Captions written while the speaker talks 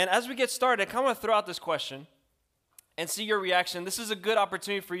And as we get started, I kind of want to throw out this question and see your reaction. This is a good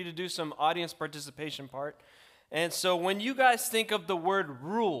opportunity for you to do some audience participation part. And so when you guys think of the word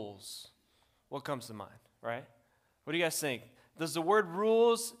rules, what comes to mind, right? What do you guys think? Does the word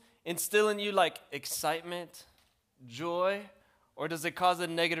rules instill in you like excitement, joy, or does it cause a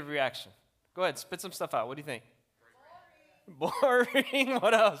negative reaction? Go ahead, spit some stuff out. What do you think? Boring.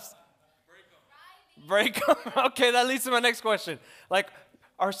 What else? Break them. Okay, that leads to my next question. Like,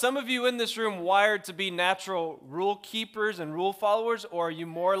 are some of you in this room wired to be natural rule keepers and rule followers, or are you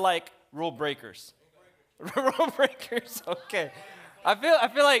more like rule breakers? Rule breakers. Okay. I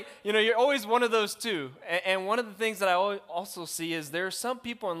feel like, you're always one of those two. And one of the things that I also see is there are some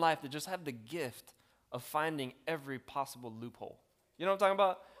people in life that just have the gift of finding every possible loophole. You know what I'm talking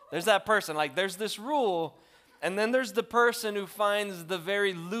about? There's that person. Like, there's this rule, and then there's the person who finds the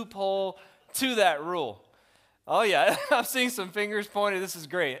very loophole to that rule. Oh, yeah. I'm seeing some fingers pointed. This is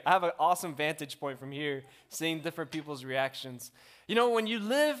great. I have an awesome vantage point from here, seeing different people's reactions. When you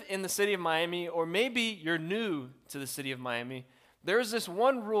live in the city of Miami, or maybe you're new to the city of Miami, there's this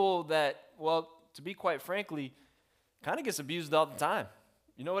one rule that, well, to be quite frankly, kind of gets abused all the time.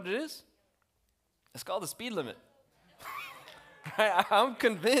 You know what it is? It's called the speed limit. I'm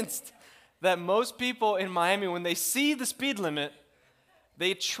convinced that most people in Miami, when they see the speed limit,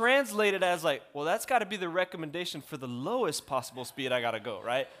 they translate it as like, well, that's got to be the recommendation for the lowest possible speed I got to go,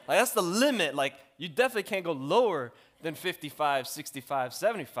 right? Like, that's the limit. Like, you definitely can't go lower than 55, 65,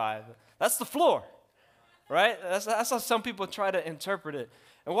 75. That's the floor, right? That's how some people try to interpret it.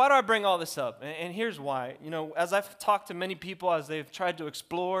 And why do I bring all this up? And here's why. As I've talked to many people as they've tried to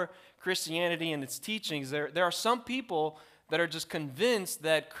explore Christianity and its teachings, there are some people that are just convinced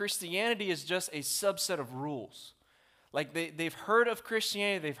that Christianity is just a subset of rules. Like they've heard of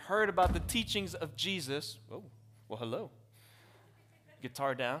Christianity, they've heard about the teachings of Jesus. Oh, well, hello.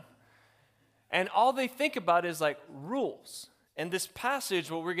 Guitar down. And all they think about is like rules. And this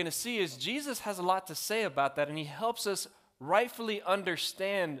passage, what we're going to see is Jesus has a lot to say about that, and he helps us rightfully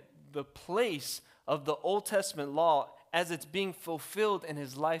understand the place of the Old Testament law as it's being fulfilled in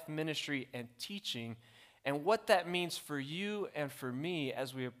his life, ministry, and teaching, and what that means for you and for me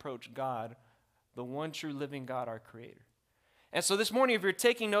as we approach God, the one true living God, our Creator. And so this morning, if you're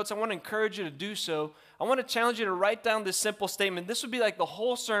taking notes, I want to encourage you to do so. I want to challenge you to write down this simple statement. This would be like the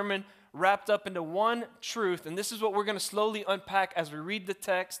whole sermon wrapped up into one truth, and this is what we're going to slowly unpack as we read the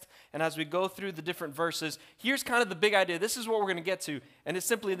text and as we go through the different verses. Here's kind of the big idea. This is what we're going to get to, and it's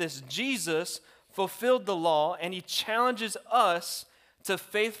simply this. Jesus fulfilled the law, and he challenges us to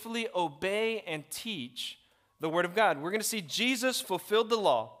faithfully obey and teach the Word of God. We're going to see Jesus fulfilled the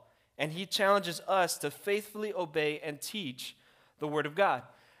law, and he challenges us to faithfully obey and teach the Word of God.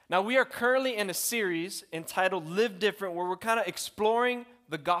 Now, we are currently in a series entitled Live Different, where we're kind of exploring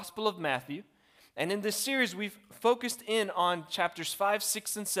the Gospel of Matthew. And in this series, we've focused in on chapters 5,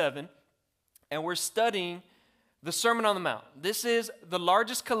 6, and 7, and we're studying the Sermon on the Mount. This is the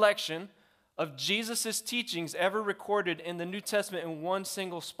largest collection of Jesus' teachings ever recorded in the New Testament in one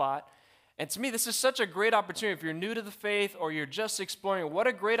single spot. And to me, this is such a great opportunity. If you're new to the faith or you're just exploring, what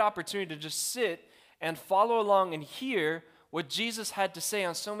a great opportunity to just sit and follow along and hear what Jesus had to say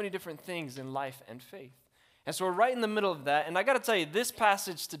on so many different things in life and faith. And so we're right in the middle of that. And I got to tell you, this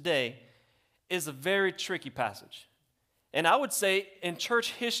passage today is a very tricky passage. And I would say in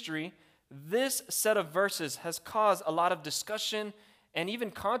church history, this set of verses has caused a lot of discussion and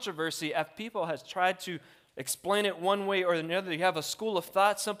even controversy as people has tried to explain it one way or another. You have a school of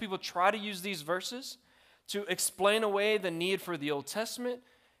thought. Some people try to use these verses to explain away the need for the Old Testament.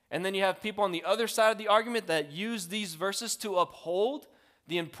 And then you have people on the other side of the argument that use these verses to uphold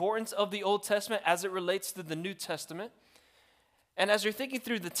the importance of the Old Testament as it relates to the New Testament. And as you're thinking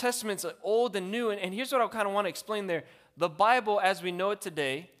through the Testaments, old and new, and here's what I kind of want to explain there. The Bible, as we know it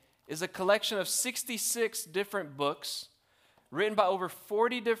today, is a collection of 66 different books written by over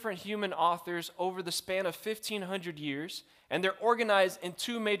 40 different human authors over the span of 1,500 years, and they're organized in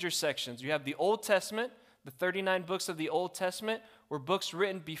two major sections. You have the Old Testament, the 39 books of the Old Testament were books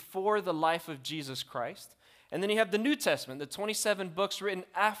written before the life of Jesus Christ. And then you have the New Testament, the 27 books written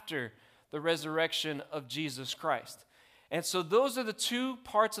after the resurrection of Jesus Christ. And so those are the two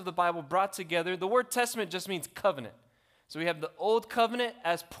parts of the Bible brought together. The word testament just means covenant. So we have the Old Covenant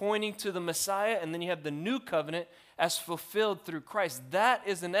as pointing to the Messiah, and then you have the New Covenant as fulfilled through Christ. That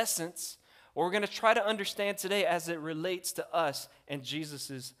is, in essence, what we're going to try to understand today as it relates to us and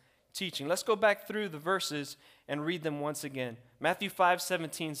Jesus' teaching. Let's go back through the verses and read them once again. Matthew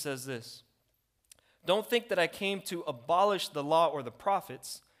 5:17 says this. Don't think that I came to abolish the law or the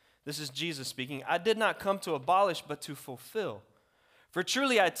prophets. This is Jesus speaking. I did not come to abolish, but to fulfill. For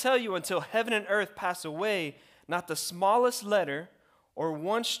truly I tell you, until heaven and earth pass away, not the smallest letter or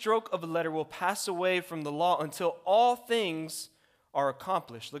one stroke of a letter will pass away from the law until all things are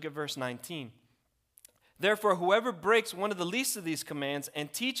accomplished. Look at verse 19. Therefore, whoever breaks one of the least of these commands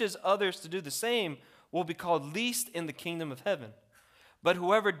and teaches others to do the same will be called least in the kingdom of heaven. But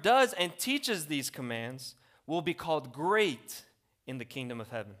whoever does and teaches these commands will be called great in the kingdom of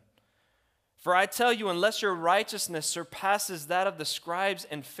heaven. For I tell you, unless your righteousness surpasses that of the scribes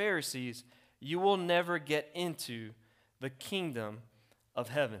and Pharisees, you will never get into the kingdom of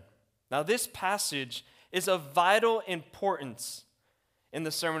heaven. Now, this passage is of vital importance in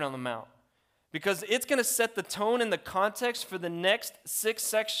the Sermon on the Mount, because it's going to set the tone and the context for the next 6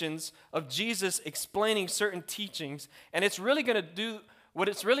 sections of Jesus explaining certain teachings. And it's really going to do, what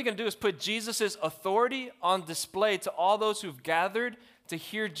it's really going to do is put Jesus' authority on display to all those who've gathered to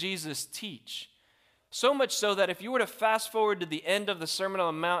hear Jesus teach. So much so that if you were to fast forward to the end of the Sermon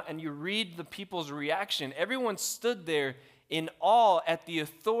on the Mount and you read the people's reaction, everyone stood there in awe at the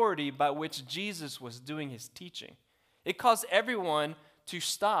authority by which Jesus was doing his teaching. It caused everyone to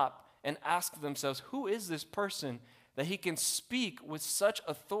stop and ask themselves, who is this person that he can speak with such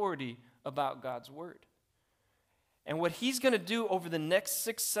authority about God's word? And what he's going to do over the next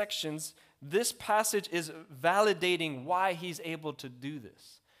 6 sections, this passage is validating why he's able to do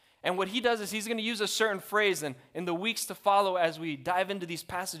this. And what he does is he's going to use a certain phrase, and in the weeks to follow as we dive into these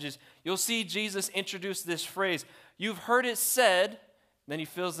passages, you'll see Jesus introduce this phrase. You've heard it said, then he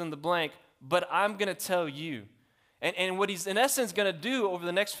fills in the blank, but I'm going to tell you. And what he's in essence going to do over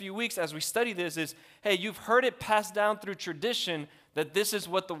the next few weeks as we study this is, hey, you've heard it passed down through tradition that this is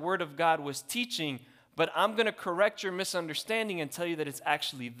what the Word of God was teaching, but I'm going to correct your misunderstanding and tell you that it's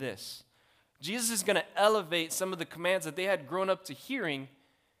actually this. Jesus is going to elevate some of the commands that they had grown up to hearing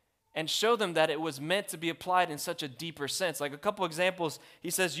and show them that it was meant to be applied in such a deeper sense. Like a couple examples,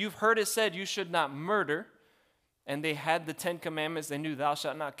 he says, you've heard it said you should not murder. And they had the 10 commandments. They knew thou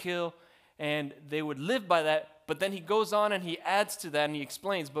shalt not kill. And they would live by that. But then he goes on and he adds to that and he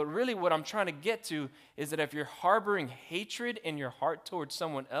explains. But really what I'm trying to get to is that if you're harboring hatred in your heart towards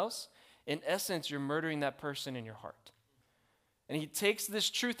someone else, in essence, you're murdering that person in your heart. And he takes this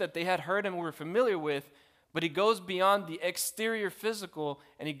truth that they had heard and were familiar with, but he goes beyond the exterior physical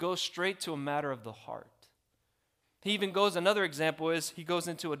and he goes straight to a matter of the heart. He even goes, another example is he goes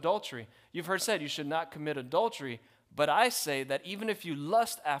into adultery. You've heard said you should not commit adultery, but I say that even if you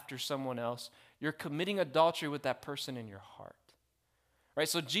lust after someone else, you're committing adultery with that person in your heart. Right?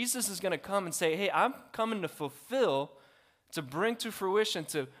 So Jesus is going to come and say, hey, I'm coming to fulfill, to bring to fruition,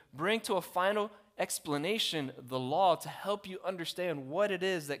 to bring to a final explanation the law to help you understand what it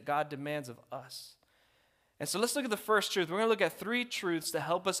is that God demands of us. And so let's look at the first truth. We're going to look at 3 truths to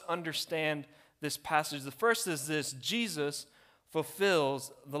help us understand this passage. The first is this: Jesus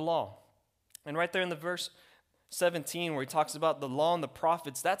fulfills the law. And right there in the verse 17 where he talks about the law and the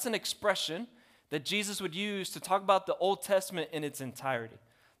prophets, that's an expression that Jesus would use to talk about the Old Testament in its entirety.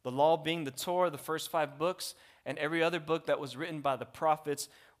 The law being the Torah, the first 5 books, and every other book that was written by the prophets.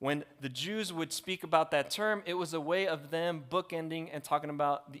 When the Jews would speak about that term, it was a way of them bookending and talking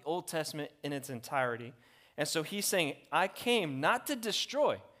about the Old Testament in its entirety. And so he's saying, I came not to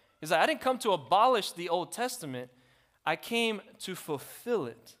destroy. He's like, I didn't come to abolish the Old Testament. I came to fulfill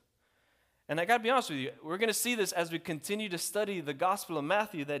it. And I got to be honest with you, we're going to see this as we continue to study the Gospel of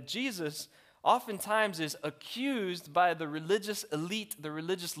Matthew, that Jesus oftentimes is accused by the religious elite, the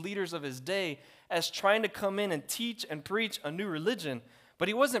religious leaders of his day, as trying to come in and teach and preach a new religion. But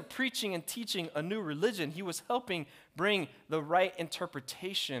he wasn't preaching and teaching a new religion. He was helping bring the right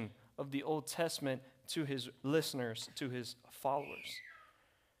interpretation of the Old Testament to his listeners, to his followers.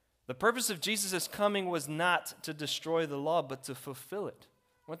 The purpose of Jesus' coming was not to destroy the law, but to fulfill it.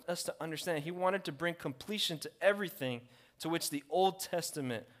 I want us to understand he wanted to bring completion to everything to which the Old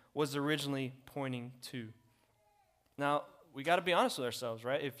Testament was originally pointing to. Now, we got to be honest with ourselves,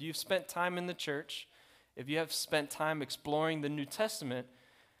 right? If you've spent time in the church, if you have spent time exploring the New Testament,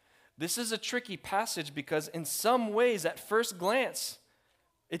 this is a tricky passage because in some ways, at first glance,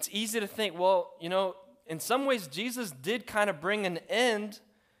 it's easy to think, well, you know, in some ways, Jesus did kind of bring an end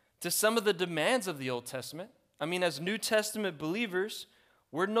to some of the demands of the Old Testament. I mean, as New Testament believers,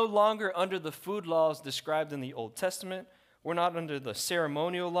 we're no longer under the food laws described in the Old Testament. We're not under the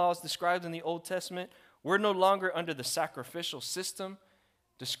ceremonial laws described in the Old Testament. We're no longer under the sacrificial system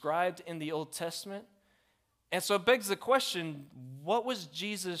described in the Old Testament. And so it begs the question, what was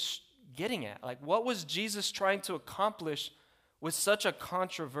Jesus getting at? Like, what was Jesus trying to accomplish with such a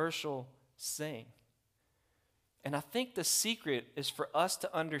controversial saying? And I think the secret is for us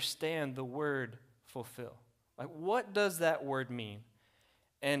to understand the word fulfill. Like, what does that word mean?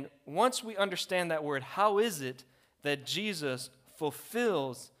 And once we understand that word, how is it that Jesus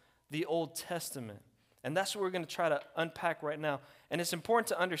fulfills the Old Testament? And that's what we're going to try to unpack right now. And it's important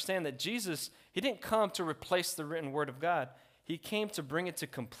to understand that Jesus, he didn't come to replace the written word of God. He came to bring it to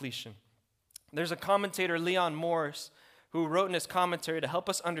completion. There's a commentator, Leon Morris, who wrote in his commentary to help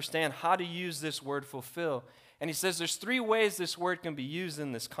us understand how to use this word fulfill. And he says there's 3 ways this word can be used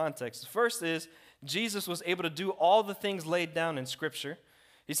in this context. The first is Jesus was able to do all the things laid down in Scripture.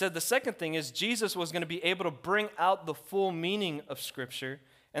 He said the second thing is Jesus was going to be able to bring out the full meaning of Scripture.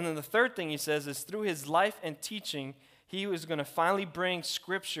 And then the third thing he says is through his life and teaching, he was going to finally bring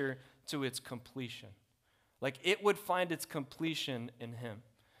Scripture to its completion. Like it would find its completion in him.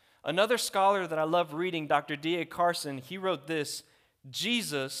 Another scholar that I love reading, Dr. D.A. Carson, he wrote this: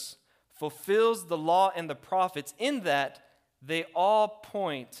 Jesus fulfills the law and the prophets in that they all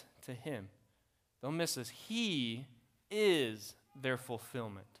point to him. Don't miss this. He is their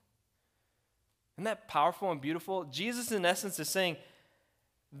fulfillment. Isn't that powerful and beautiful? Jesus, in essence, is saying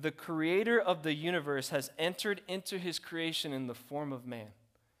the creator of the universe has entered into his creation in the form of man.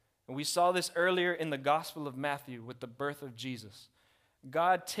 And we saw this earlier in the Gospel of Matthew with the birth of Jesus.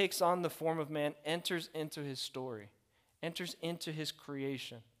 God takes on the form of man, enters into his story, enters into his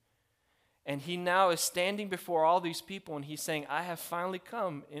creation. And he now is standing before all these people and he's saying, I have finally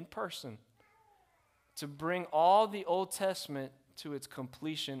come in person to bring all the Old Testament to its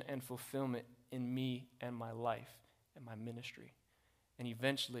completion and fulfillment in me and my life and my ministry and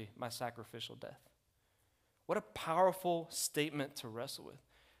eventually my sacrificial death. What a powerful statement to wrestle with.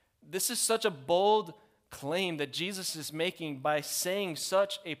 This is such a bold claim that Jesus is making by saying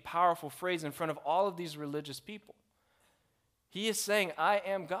such a powerful phrase in front of all of these religious people. He is saying, I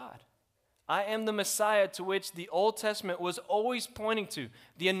am God. I am the Messiah to which the Old Testament was always pointing to.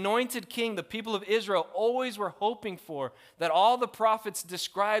 The anointed king the people of Israel always were hoping for, that all the prophets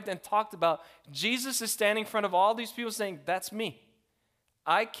described and talked about. Jesus is standing in front of all these people saying, that's me.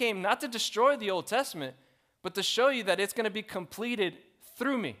 I came not to destroy the Old Testament, but to show you that it's going to be completed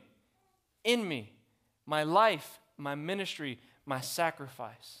through me, in me, my life, my ministry, my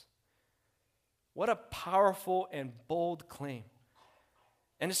sacrifice. What a powerful and bold claim.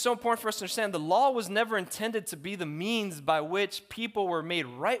 And it's so important for us to understand the law was never intended to be the means by which people were made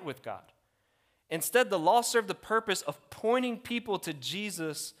right with God. Instead, the law served the purpose of pointing people to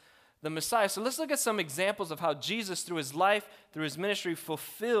Jesus, the Messiah. So let's look at some examples of how Jesus, through his life, through his ministry,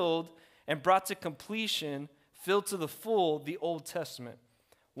 fulfilled and brought to completion, filled to the full, the Old Testament.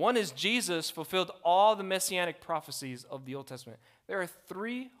 One is Jesus fulfilled all the messianic prophecies of the Old Testament. There are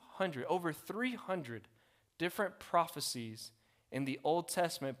over 300 different prophecies in the Old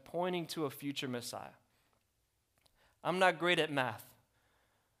Testament pointing to a future Messiah. I'm not great at math,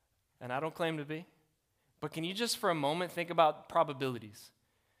 and I don't claim to be, but can you just for a moment think about probabilities?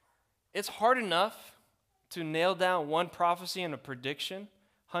 It's hard enough to nail down one prophecy and a prediction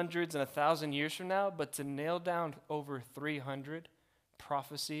hundreds and 1,000 years from now, but to nail down over 300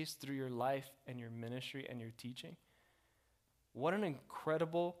 prophecies through your life and your ministry and your teaching. What an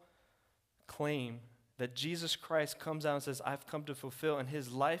incredible claim that Jesus Christ comes out and says, I've come to fulfill, and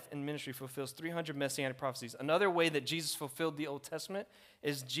his life and ministry fulfills 300 messianic prophecies. Another way that Jesus fulfilled the Old Testament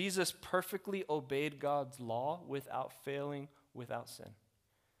is Jesus perfectly obeyed God's law without failing, without sin.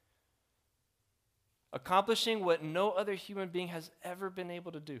 Accomplishing what no other human being has ever been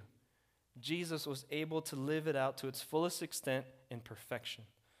able to do. Jesus was able to live it out to its fullest extent in perfection.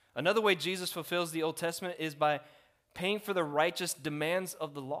 Another way Jesus fulfills the Old Testament is by paying for the righteous demands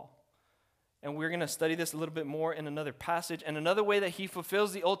of the law. And we're going to study this a little bit more in another passage. And another way that he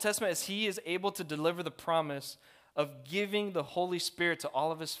fulfills the Old Testament is he is able to deliver the promise of giving the Holy Spirit to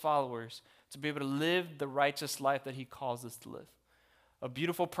all of his followers to be able to live the righteous life that he calls us to live. A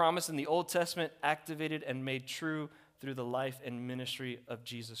beautiful promise in the Old Testament activated and made true through the life and ministry of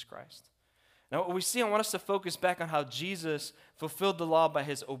Jesus Christ. Now, what we see, I want us to focus back on how Jesus fulfilled the law by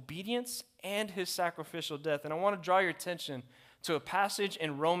his obedience and his sacrificial death. And I want to draw your attention to a passage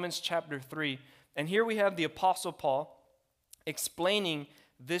in Romans chapter 3. And here we have the Apostle Paul explaining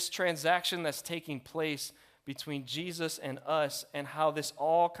this transaction that's taking place between Jesus and us and how this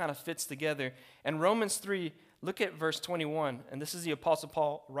all kind of fits together. And Romans 3, look at verse 21. And this is the Apostle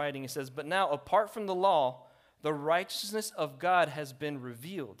Paul writing. It says, but now apart from the law, the righteousness of God has been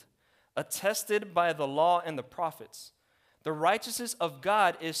revealed, attested by the law and the prophets. The righteousness of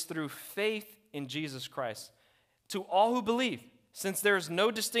God is through faith in Jesus Christ to all who believe, since there is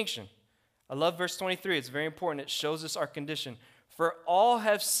no distinction. I love verse 23. It's very important. It shows us our condition. For all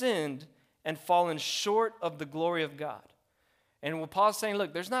have sinned and fallen short of the glory of God. And what Paul's saying,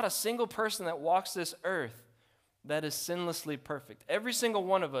 look, there's not a single person that walks this earth that is sinlessly perfect. Every single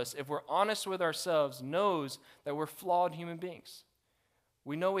one of us, if we're honest with ourselves, knows that we're flawed human beings.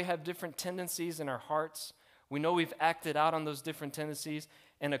 We know we have different tendencies in our hearts. We know we've acted out on those different tendencies.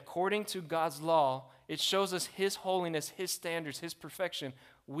 And according to God's law, it shows us His holiness, His standards, His perfection.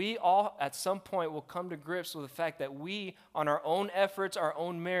 We all, at some point, will come to grips with the fact that we, on our own efforts, our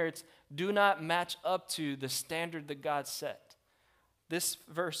own merits, do not match up to the standard that God set. This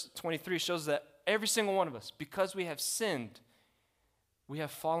verse 23 shows that every single one of us, because we have sinned, we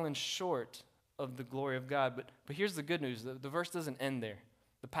have fallen short of the glory of God. But here's the good news. The verse doesn't end there.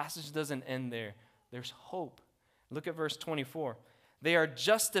 The passage doesn't end there. There's hope. Look at verse 24. They are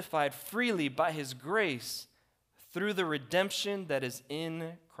justified freely by His grace through the redemption that is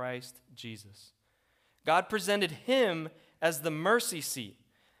in Christ Jesus. God presented Him as the mercy seat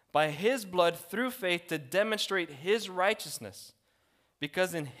by His blood through faith to demonstrate His righteousness.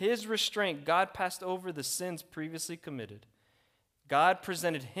 Because in His restraint, God passed over the sins previously committed. God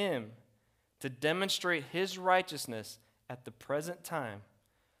presented Him to demonstrate His righteousness at the present time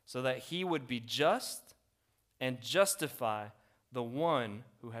so that He would be just and justify the one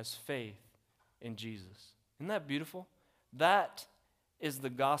who has faith in Jesus. Isn't that beautiful? That is the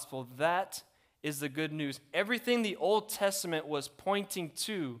gospel. That is the good news. Everything the Old Testament was pointing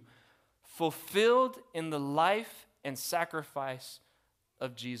to, fulfilled in the life and sacrifice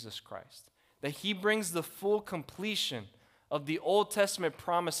of Jesus Christ. That He brings the full completion of the Old Testament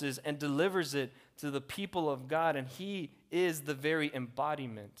promises and delivers it to the people of God. And He is the very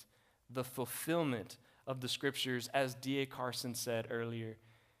embodiment, the fulfillment of the Scriptures. As D.A. Carson said earlier,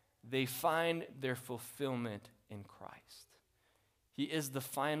 they find their fulfillment in Christ. He is the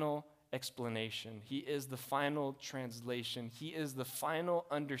final explanation. He is the final translation. He is the final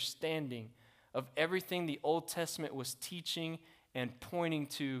understanding of everything the Old Testament was teaching and pointing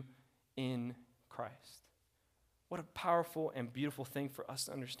to in Christ. What a powerful and beautiful thing for us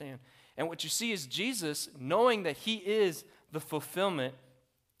to understand. And what you see is Jesus, knowing that He is the fulfillment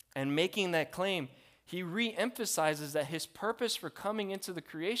and making that claim, He re-emphasizes that His purpose for coming into the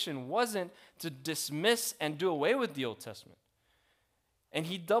creation wasn't to dismiss and do away with the Old Testament. And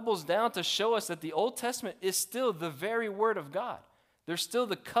He doubles down to show us that the Old Testament is still the very Word of God. There's still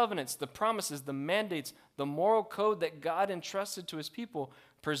the covenants, the promises, the mandates, the moral code that God entrusted to His people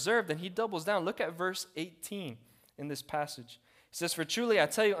preserved. And He doubles down. Look at verse 18 in this passage. He says, "For truly I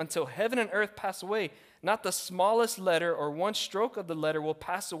tell you, until heaven and earth pass away, not the smallest letter or one stroke of the letter will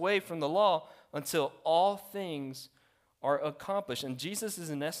pass away from the law until all things are accomplished." And Jesus is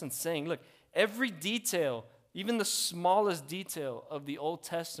in essence saying, look, every detail, even the smallest detail of the Old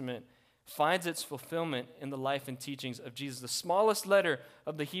Testament finds its fulfillment in the life and teachings of Jesus. The smallest letter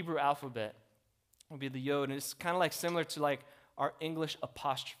of the Hebrew alphabet will be the Yod, and it's kind of like similar to like our English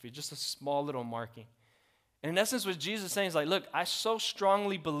apostrophe, just a small little marking. And in essence, what Jesus is saying is like, look, I so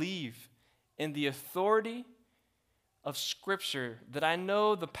strongly believe in the authority of Scripture that I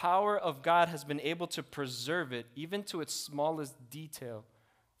know the power of God has been able to preserve it, even to its smallest detail,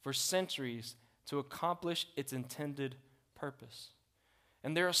 for centuries to accomplish its intended purpose.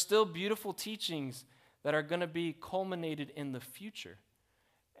 And there are still beautiful teachings that are going to be culminated in the future.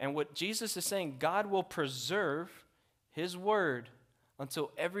 And what Jesus is saying, God will preserve His word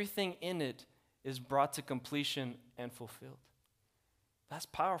until everything in it is brought to completion and fulfilled. That's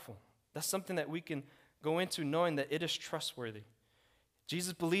powerful. That's something that we can go into knowing that it is trustworthy.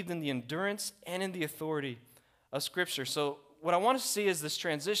 Jesus believed in the endurance and in the authority of Scripture. So what I want to see is this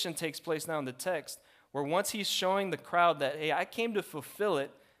transition takes place now in the text, where once He's showing the crowd that, hey, I came to fulfill it,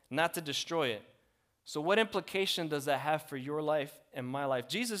 not to destroy it. So what implication does that have for your life and my life?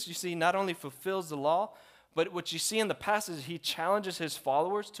 Jesus, you see, not only fulfills the law, but what you see in the passage, He challenges His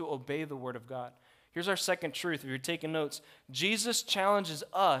followers to obey the Word of God. Here's our second truth. If you're taking notes, Jesus challenges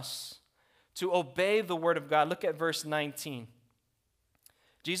us to obey the Word of God. Look at verse 19.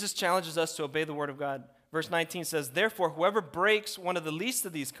 Jesus challenges us to obey the Word of God. Verse 19 says, "Therefore, whoever breaks one of the least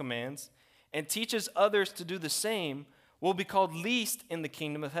of these commands and teaches others to do the same will be called least in the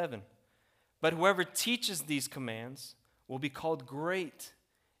kingdom of heaven. But whoever teaches these commands will be called great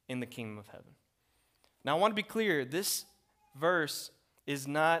in the kingdom of heaven." Now, I want to be clear. This verse is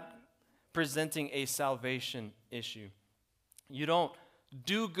not presenting a salvation issue. You don't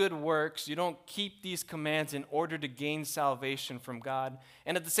do good works. You don't keep these commands in order to gain salvation from God.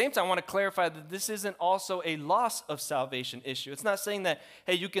 And at the same time, I want to clarify that this isn't also a loss of salvation issue. It's not saying that,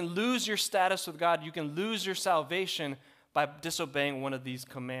 hey, you can lose your status with God, you can lose your salvation by disobeying one of these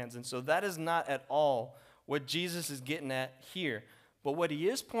commands. And so that is not at all what Jesus is getting at here. But what He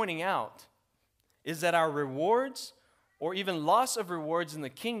is pointing out is that our rewards, or even loss of rewards in the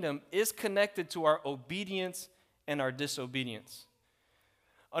kingdom, is connected to our obedience and our disobedience.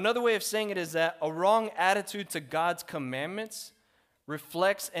 Another way of saying it is that a wrong attitude to God's commandments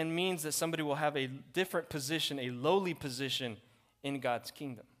reflects and means that somebody will have a different position, a lowly position in God's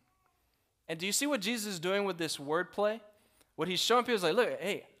kingdom. And do you see what Jesus is doing with this wordplay? What he's showing people is like, look,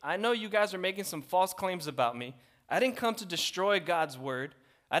 hey, I know you guys are making some false claims about me. I didn't come to destroy God's word.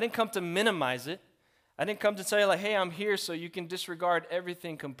 I didn't come to minimize it. I didn't come to tell you like, hey, I'm here so you can disregard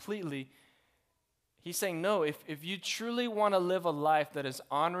everything completely. He's saying, no, if you truly want to live a life that is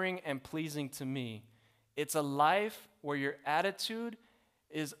honoring and pleasing to me, it's a life where your attitude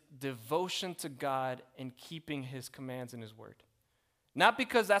is devotion to God and keeping his commands and his word. Not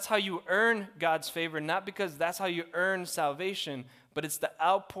because that's how you earn God's favor, not because that's how you earn salvation, but it's the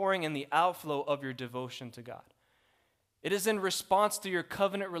outpouring and the outflow of your devotion to God. It is in response to your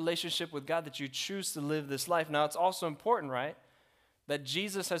covenant relationship with God that you choose to live this life. Now, it's also important, right, that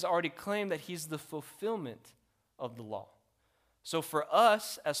Jesus has already claimed that he's the fulfillment of the law. So for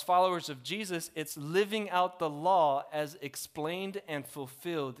us, as followers of Jesus, it's living out the law as explained and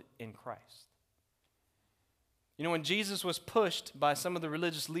fulfilled in Christ. You know, when Jesus was pushed by some of the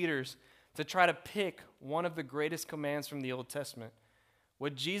religious leaders to try to pick one of the greatest commands from the Old Testament,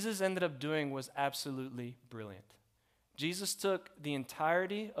 what Jesus ended up doing was absolutely brilliant. Jesus took the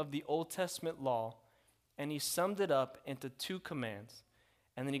entirety of the Old Testament law and he summed it up into 2 commands.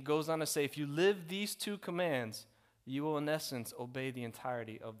 And then he goes on to say, if you live these 2 commands, you will in essence obey the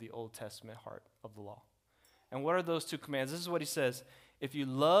entirety of the Old Testament heart of the law. And what are those 2 commands? This is what he says. If you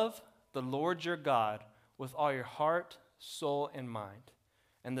love the Lord your God with all your heart, soul, and mind.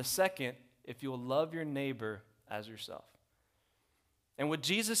 And the second, if you will love your neighbor as yourself. And what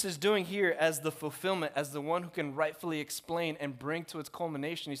Jesus is doing here as the fulfillment, as the one who can rightfully explain and bring to its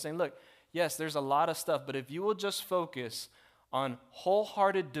culmination, he's saying, look, yes, there's a lot of stuff, but if you will just focus on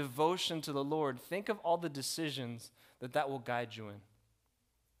wholehearted devotion to the Lord, think of all the decisions that will guide you in.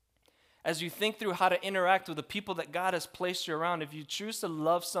 As you think through how to interact with the people that God has placed you around, if you choose to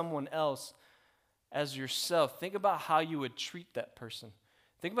love someone else as yourself, think about how you would treat that person.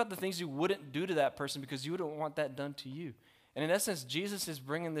 Think about the things you wouldn't do to that person because you wouldn't want that done to you. And in essence, Jesus is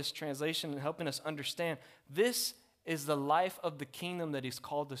bringing this translation and helping us understand this is the life of the kingdom that he's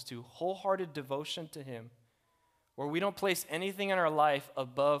called us to, wholehearted devotion to him, where we don't place anything in our life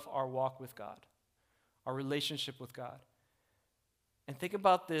above our walk with God, our relationship with God. And think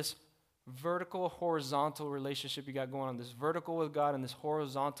about this vertical, horizontal relationship you got going on, this vertical with God and this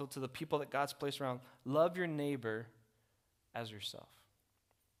horizontal to the people that God's placed around. Love your neighbor as yourself.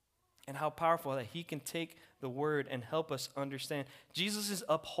 And how powerful that he can take the word and help us understand. Jesus is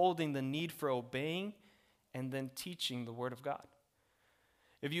upholding the need for obeying and then teaching the word of God.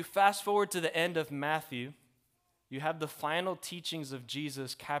 If you fast forward to the end of Matthew, you have the final teachings of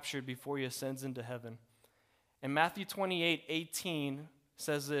Jesus captured before he ascends into heaven. And Matthew 28:18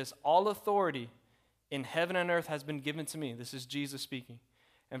 says this, all authority in heaven and earth has been given to me. This is Jesus speaking.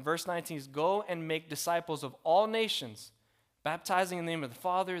 And verse 19 is, go and make disciples of all nations, baptizing in the name of the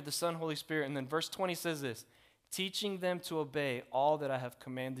Father, the Son, Holy Spirit. And then verse 20 says this, teaching them to obey all that I have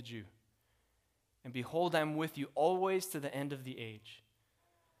commanded you. And behold, I am with you always to the end of the age.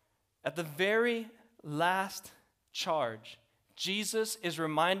 At the very last charge, Jesus is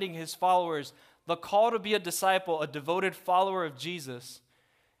reminding his followers the call to be a disciple, a devoted follower of Jesus,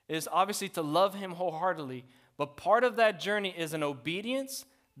 is obviously to love him wholeheartedly. But part of that journey is an obedience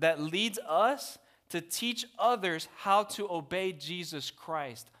that leads us to teach others how to obey Jesus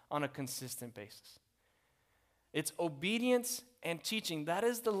Christ on a consistent basis. It's obedience and teaching. That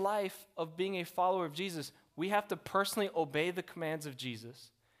is the life of being a follower of Jesus. We have to personally obey the commands of Jesus.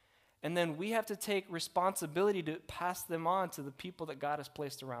 And then we have to take responsibility to pass them on to the people that God has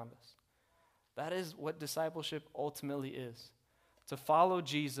placed around us. That is what discipleship ultimately is. To follow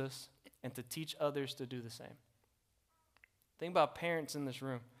Jesus and to teach others to do the same. Think about parents in this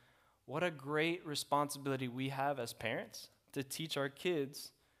room. What a great responsibility we have as parents to teach our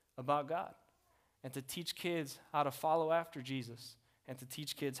kids about God and to teach kids how to follow after Jesus and to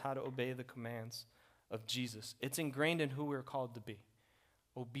teach kids how to obey the commands of Jesus. It's ingrained in who we're called to be.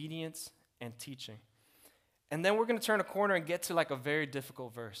 Obedience and teaching. And then we're going to turn a corner and get to like a very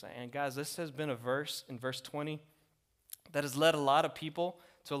difficult verse. And guys, this has been a verse in verse 20 that has led a lot of people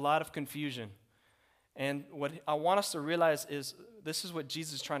to a lot of confusion. And what I want us to realize is this is what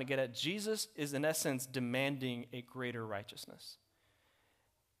Jesus is trying to get at. Jesus is in essence demanding a greater righteousness.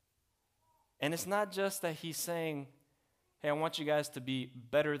 And it's not just that he's saying, hey, I want you guys to be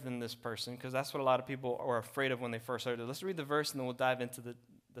better than this person, because that's what a lot of people are afraid of when they first heard it. Let's read the verse and then we'll dive into the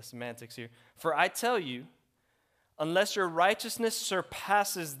semantics here. For I tell you, unless your righteousness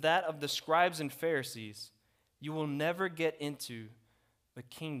surpasses that of the scribes and Pharisees, you will never get into the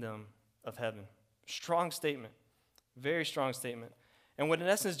kingdom of heaven. Strong statement. Very strong statement. And what in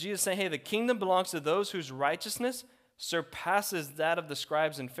essence Jesus is saying, hey, the kingdom belongs to those whose righteousness surpasses that of the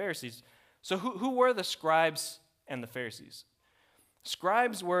scribes and Pharisees. So who were the scribes and the Pharisees?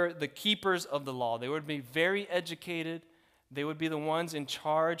 Scribes were the keepers of the law. They would be very educated. They would be the ones in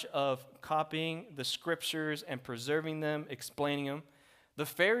charge of copying the scriptures and preserving them, explaining them. The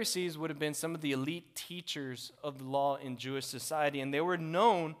Pharisees would have been some of the elite teachers of the law in Jewish society, and they were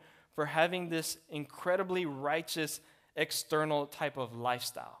known for having this incredibly righteous external type of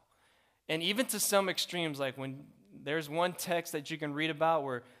lifestyle. And even to some extremes, like when there's one text that you can read about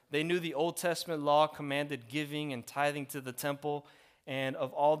where they knew the Old Testament law commanded giving and tithing to the temple and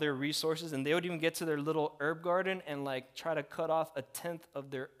of all their resources, and they would even get to their little herb garden and like try to cut off 1/10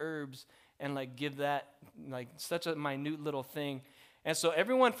 of their herbs and like give that like such a minute little thing. And so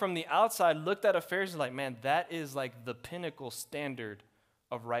everyone from the outside looked at a Pharisee like, man, that is like the pinnacle standard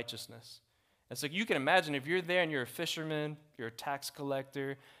of righteousness. And so you can imagine if you're there and you're a fisherman, you're a tax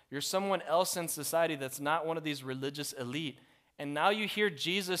collector, you're someone else in society that's not one of these religious elite, and now you hear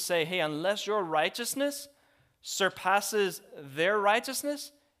Jesus say, hey, unless your righteousness surpasses their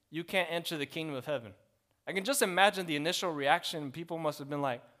righteousness, you can't enter the kingdom of heaven. I can just imagine the initial reaction. People must have been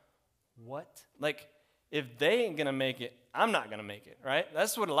like, what? Like, if they ain't going to make it, I'm not going to make it, right?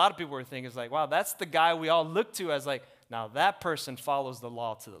 That's what a lot of people were thinking. It's like, wow, that's the guy we all look to as like, now that person follows the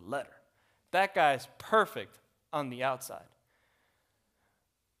law to the letter. That guy's perfect on the outside.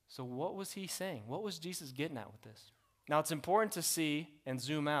 So what was he saying? What was Jesus getting at with this? Now, it's important to see and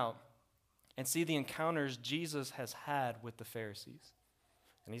zoom out and see the encounters Jesus has had with the Pharisees.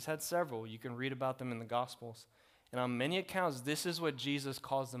 And he's had several. You can read about them in the Gospels. And on many accounts, this is what Jesus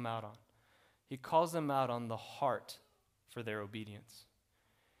calls them out on. He calls them out on the heart for their obedience.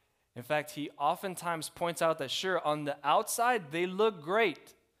 In fact, he oftentimes points out that, sure, on the outside, they look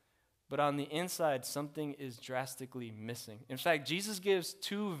great, but on the inside, something is drastically missing. In fact, Jesus gives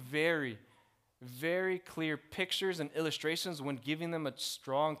two very, very clear pictures and illustrations when giving them a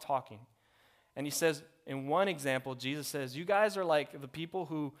strong talking. And he says, in one example, Jesus says, you guys are like the people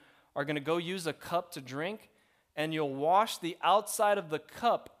who are going to go use a cup to drink, and you'll wash the outside of the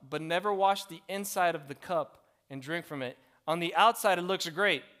cup, but never wash the inside of the cup and drink from it. On the outside, it looks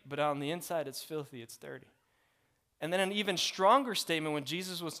great, but on the inside, it's filthy, it's dirty. And then an even stronger statement when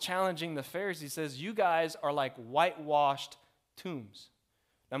Jesus was challenging the Pharisees, he says, you guys are like whitewashed tombs.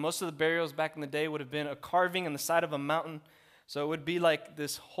 Now, most of the burials back in the day would have been a carving on the side of a mountain. So it would be like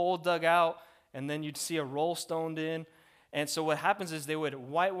this hole dug out, and then you'd see a roll stoned in. And so what happens is they would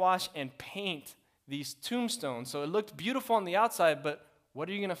whitewash and paint these tombstones. So it looked beautiful on the outside, but what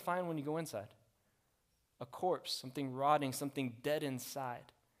are you going to find when you go inside? A corpse, something rotting, something dead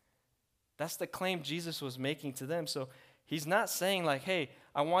inside. That's the claim Jesus was making to them. So he's not saying like, hey,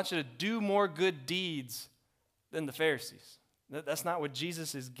 I want you to do more good deeds than the Pharisees. That's not what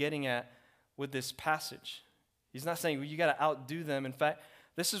Jesus is getting at with this passage. He's not saying, well, you got to outdo them. In fact,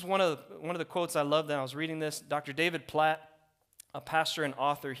 this is one of the quotes I love that I was reading this. Dr. David Platt, a pastor and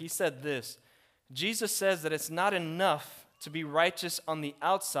author, he said this: Jesus says that it's not enough to be righteous on the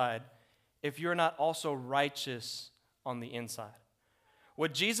outside if you're not also righteous on the inside.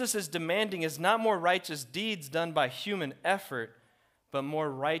 What Jesus is demanding is not more righteous deeds done by human effort, but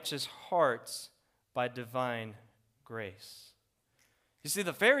more righteous hearts by divine grace. You see,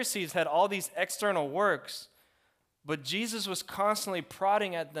 the Pharisees had all these external works, but Jesus was constantly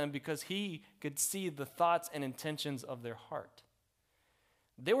prodding at them because he could see the thoughts and intentions of their heart.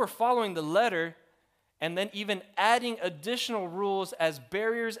 They were following the letter and then even adding additional rules as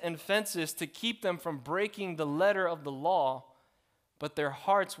barriers and fences to keep them from breaking the letter of the law, but their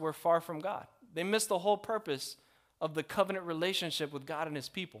hearts were far from God. They missed the whole purpose of the covenant relationship with God and his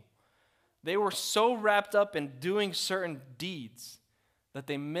people. They were so wrapped up in doing certain deeds that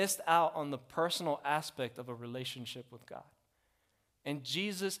they missed out on the personal aspect of a relationship with God. And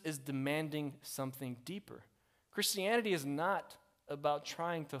Jesus is demanding something deeper. Christianity is not about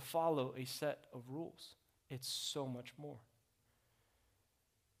trying to follow a set of rules. It's so much more.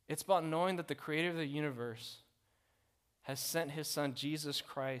 It's about knowing that the creator of the universe has sent his son, Jesus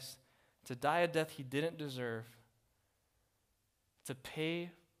Christ, to die a death he didn't deserve, to pay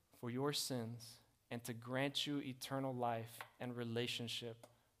for your sins, and to grant you eternal life and relationship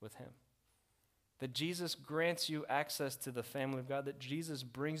with him. That Jesus grants you access to the family of God, that Jesus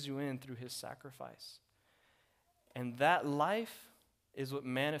brings you in through his sacrifice. And that life is what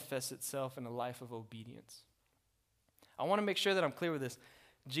manifests itself in a life of obedience. I want to make sure that I'm clear with this.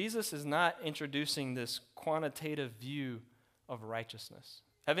 Jesus is not introducing this quantitative view of righteousness.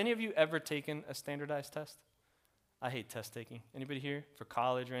 Have any of you ever taken a standardized test? I hate test taking. Anybody here for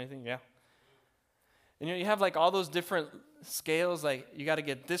college or anything? Yeah. And you have like all those different scales, like you got to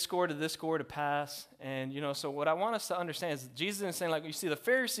get this score to pass. And so what I want us to understand is Jesus is saying, like, you see the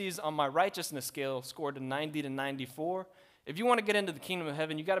Pharisees on my righteousness scale scored to 90 to 94. If you want to get into the kingdom of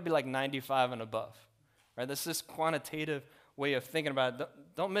heaven, you got to be like 95 and above, right? That's this quantitative way of thinking about it.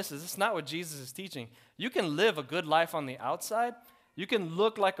 Don't miss this. It's not what Jesus is teaching. You can live a good life on the outside. You can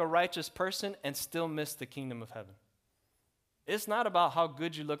look like a righteous person and still miss the kingdom of heaven. It's not about how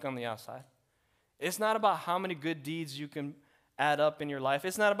good you look on the outside. It's not about how many good deeds you can add up in your life.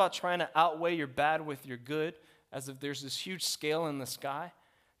 It's not about trying to outweigh your bad with your good, as if there's this huge scale in the sky.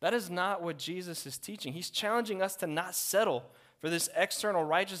 That is not what Jesus is teaching. He's challenging us to not settle for this external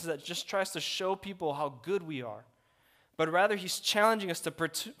righteousness that just tries to show people how good we are, but rather he's challenging us to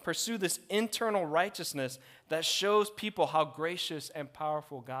pursue this internal righteousness that shows people how gracious and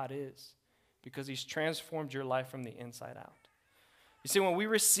powerful God is, because he's transformed your life from the inside out. You see, when we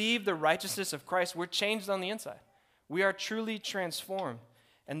receive the righteousness of Christ, we're changed on the inside. We are truly transformed,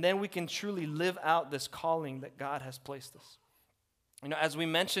 and then we can truly live out this calling that God has placed us. As we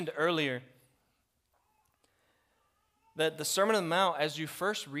mentioned earlier, that the Sermon on the Mount, as you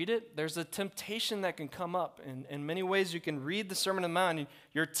first read it, there's a temptation that can come up. In many ways, you can read the Sermon on the Mount, and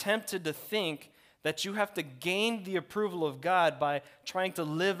you're tempted to think that you have to gain the approval of God by trying to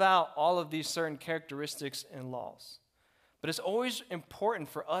live out all of these certain characteristics and laws. But it's always important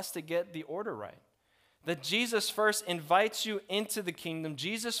for us to get the order right. That Jesus first invites you into the kingdom,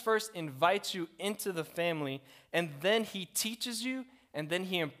 Jesus first invites you into the family, and then he teaches you, and then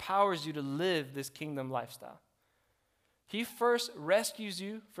he empowers you to live this kingdom lifestyle. He first rescues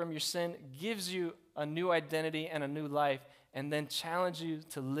you from your sin, gives you a new identity and a new life, and then challenges you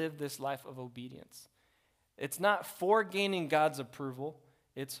to live this life of obedience. It's not for gaining God's approval,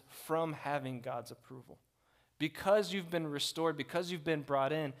 it's from having God's approval. Because you've been restored, because you've been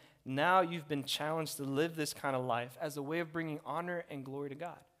brought in, now you've been challenged to live this kind of life as a way of bringing honor and glory to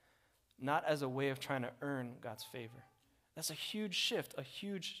God, not as a way of trying to earn God's favor. That's a huge shift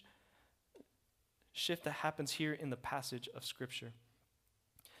that happens here in the passage of Scripture.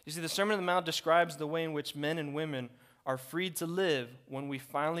 You see, the Sermon on the Mount describes the way in which men and women are freed to live when we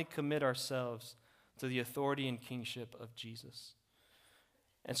finally commit ourselves to the authority and kingship of Jesus.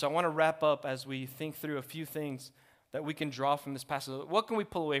 And so I want to wrap up as we think through a few things that we can draw from this passage. What can we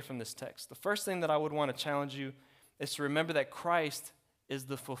pull away from this text? The first thing that I would want to challenge you is to remember that Christ is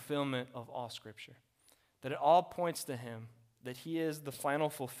the fulfillment of all Scripture, that it all points to him, that he is the final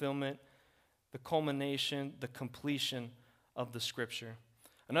fulfillment, the culmination, the completion of the Scripture.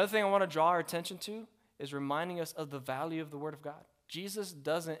 Another thing I want to draw our attention to is reminding us of the value of the Word of God. Jesus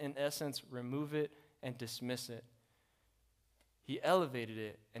doesn't, in essence, remove it and dismiss it. He elevated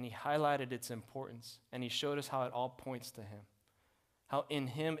it, and he highlighted its importance, and he showed us how it all points to him, how in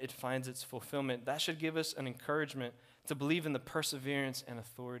him it finds its fulfillment. That should give us an encouragement to believe in the perseverance and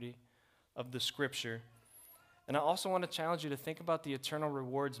authority of the Scripture. And I also want to challenge you to think about the eternal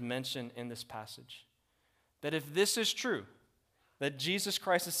rewards mentioned in this passage. That if this is true, that Jesus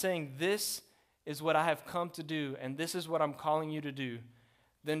Christ is saying, this is what I have come to do, and this is what I'm calling you to do,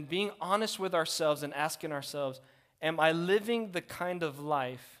 then being honest with ourselves and asking ourselves, am I living the kind of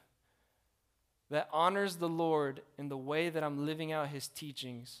life that honors the Lord in the way that I'm living out his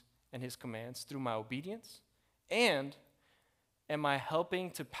teachings and his commands through my obedience? And am I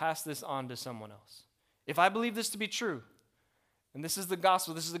helping to pass this on to someone else? If I believe this to be true, and this is the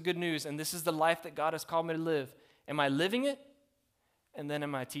gospel, this is the good news, and this is the life that God has called me to live, am I living it? And then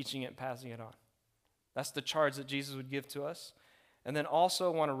am I teaching it and passing it on? That's the charge that Jesus would give to us. And then also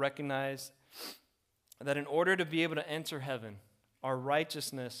want to recognize that in order to be able to enter heaven, our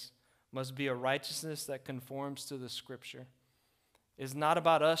righteousness must be a righteousness that conforms to the Scripture. It's not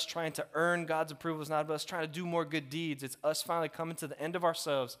about us trying to earn God's approval. It's not about us trying to do more good deeds. It's us finally coming to the end of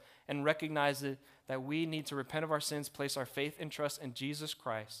ourselves and recognize that we need to repent of our sins, place our faith and trust in Jesus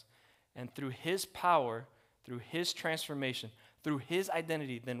Christ, and through his power, through his transformation, through his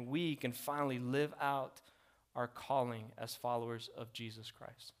identity, then we can finally live out our calling as followers of Jesus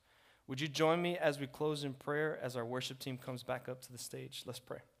Christ. Would you join me as we close in prayer as our worship team comes back up to the stage? Let's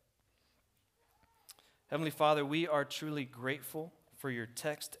pray. Heavenly Father, we are truly grateful for your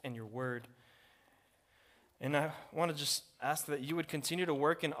text and your word. And I want to just ask that you would continue to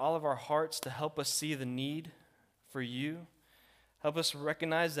work in all of our hearts to help us see the need for you. Help us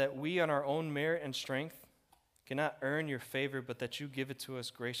recognize that we on our own merit and strength cannot earn your favor, but that you give it to us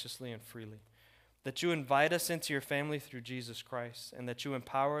graciously and freely. That you invite us into your family through Jesus Christ, and that you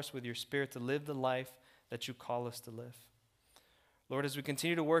empower us with your Spirit to live the life that you call us to live. Lord, as we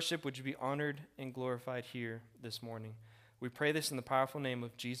continue to worship, would you be honored and glorified here this morning? We pray this in the powerful name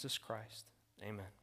of Jesus Christ. Amen.